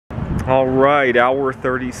Alright, hour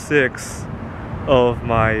 36 of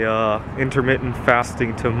my intermittent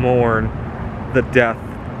fasting to mourn the death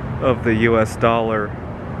of the US dollar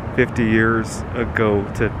 50 years ago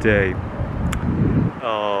today.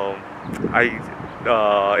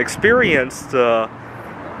 I experienced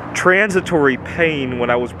transitory pain when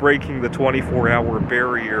I was breaking the 24-hour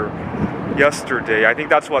barrier yesterday. I think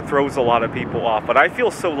that's what throws a lot of people off, but I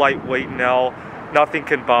feel so lightweight now, nothing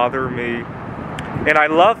can bother me. And I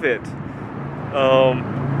love it.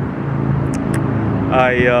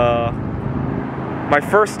 My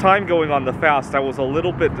first time going on the fast, I was a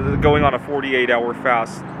little bit going on a 48-hour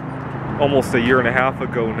fast almost a year and a half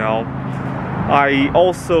ago now. I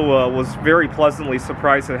also was very pleasantly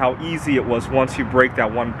surprised at how easy it was once you break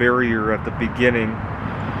that one barrier at the beginning.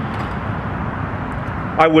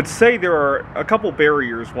 I would say there are a couple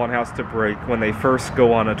barriers one has to break when they first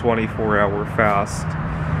go on a 24-hour fast.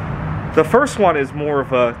 The first one is more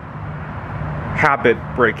of a habit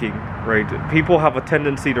breaking, right? People have a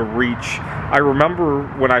tendency to reach. I remember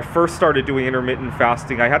when I first started doing intermittent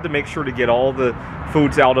fasting, I had to make sure to get all the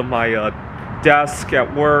foods out of my desk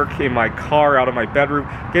at work, in my car, out of my bedroom,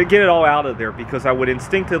 get it all out of there, because I would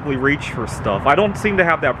instinctively reach for stuff. I don't seem to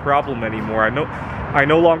have that problem anymore. I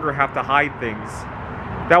no longer have to hide things.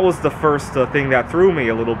 That was the first thing that threw me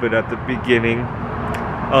a little bit at the beginning.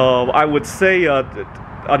 I would say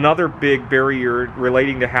another big barrier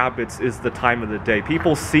relating to habits is the time of the day.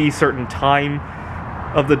 People see certain time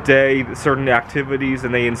of the day, certain activities,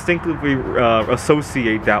 and they instinctively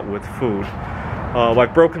associate that with food.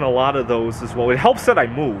 I've broken a lot of those as well. It helps that I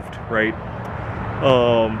moved, right?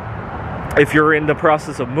 If you're in the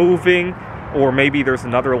process of moving, or maybe there's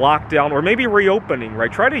another lockdown, or maybe reopening,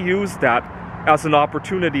 right? Try to use that as an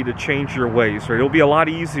opportunity to change your ways, right? It'll be a lot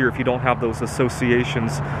easier if you don't have those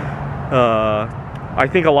associations. I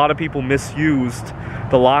think a lot of people misused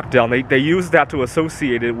the lockdown. They used that to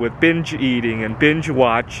associate it with binge eating and binge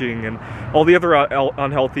watching and all the other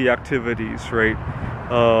unhealthy activities, right?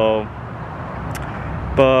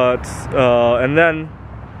 And then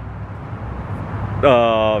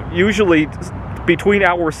usually between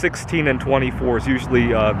hour 16 and 24 is usually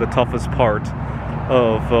the toughest part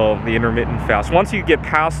of the intermittent fast. Once you get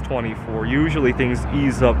past 24, usually things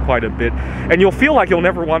ease up quite a bit, and you'll feel like you'll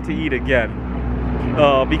never want to eat again,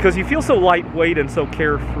 because you feel so lightweight and so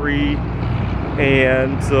carefree.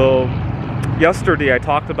 And yesterday I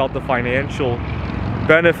talked about the financial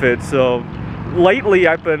benefits. Lately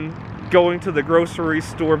I've been going to the grocery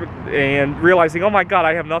store and realizing, oh my God,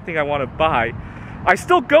 I have nothing I want to buy. I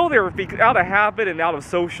still go there out of habit and out of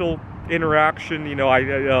social interaction, you know.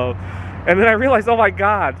 And then I realized, oh my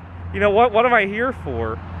God, you know what am I here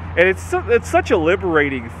for? And it's such a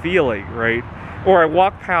liberating feeling, right? Or I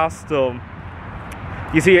walk past,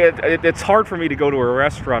 you see, it's hard for me to go to a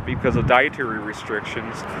restaurant because of dietary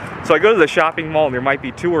restrictions. So I go to the shopping mall and there might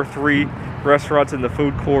be 2 or 3 restaurants in the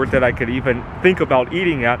food court that I could even think about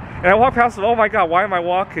eating at. And I walk past them, oh my God, why am I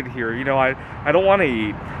walking here? You know, I don't want to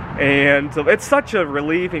eat. And it's such a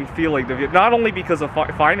relieving feeling, not only because of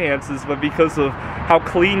finances, but because of how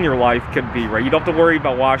clean your life can be, right? You don't have to worry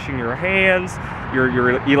about washing your hands,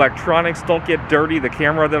 your electronics don't get dirty, the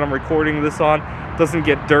camera that I'm recording this on doesn't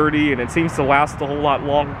get dirty, and it seems to last a whole lot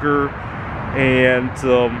longer. And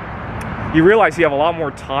you realize you have a lot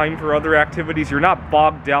more time for other activities. You're not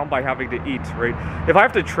bogged down by having to eat, right? If I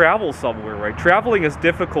have to travel somewhere, right? Traveling is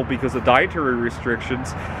difficult because of dietary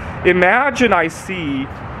restrictions. Imagine I see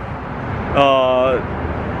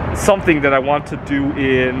something that I want to do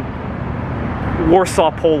in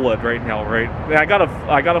Warsaw, Poland right now, right? And I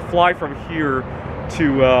gotta fly from here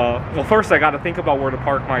to well, first I gotta think about where to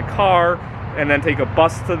park my car, and then take a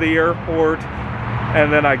bus to the airport,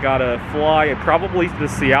 and then I gotta fly probably to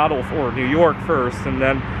Seattle or New York first, and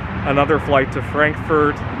then another flight to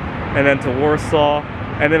Frankfurt, and then to Warsaw.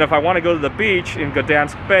 And then if I want to go to the beach in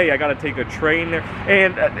Gdansk Bay, I got to take a train there.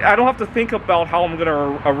 And I don't have to think about how I'm going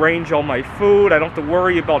to arrange all my food. I don't have to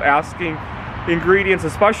worry about asking ingredients,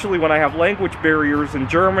 especially when I have language barriers in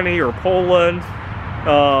Germany or Poland,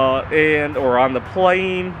 or on the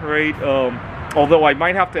plane, right? Although I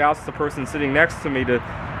might have to ask the person sitting next to me to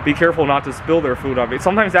be careful not to spill their food on me.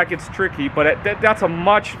 Sometimes that gets tricky, but that's a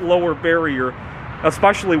much lower barrier,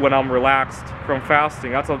 especially when I'm relaxed from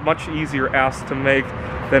fasting. That's a much easier ask to make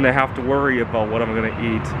than to have to worry about what I'm going to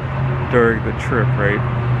eat during the trip, right?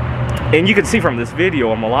 And you can see from this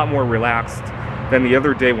video, I'm a lot more relaxed than the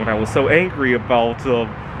other day when I was so angry about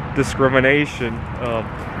discrimination.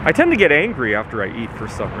 I tend to get angry after I eat for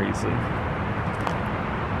some reason.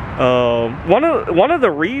 One of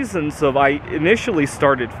the reasons I initially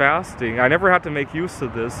started fasting, I never had to make use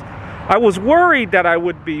of this. I was worried that I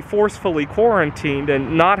would be forcefully quarantined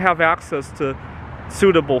and not have access to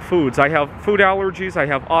suitable foods. I have food allergies, I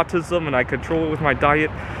have autism, and I control it with my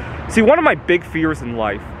diet. See, one of my big fears in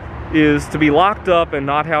life is to be locked up and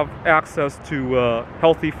not have access to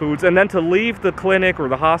healthy foods, and then to leave the clinic or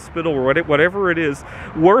the hospital or whatever it is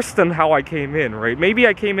worse than how I came in, right? Maybe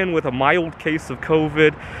I came in with a mild case of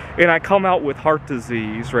COVID and I come out with heart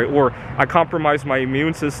disease, right? Or I compromise my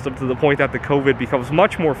immune system to the point that the COVID becomes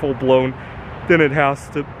much more full-blown than it has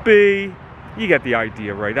to be. You get the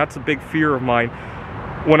idea, right? That's a big fear of mine.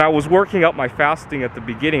 When I was working up my fasting at the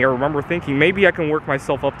beginning, I remember thinking maybe I can work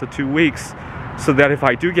myself up to 2 weeks so that if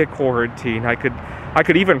I do get quarantined, I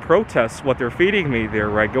could even protest what they're feeding me there,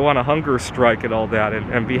 right? Go on a hunger strike and all that,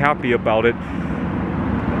 and be happy about it.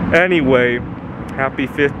 Anyway, happy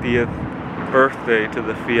 50th birthday to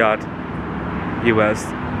the fiat US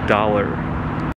dollar.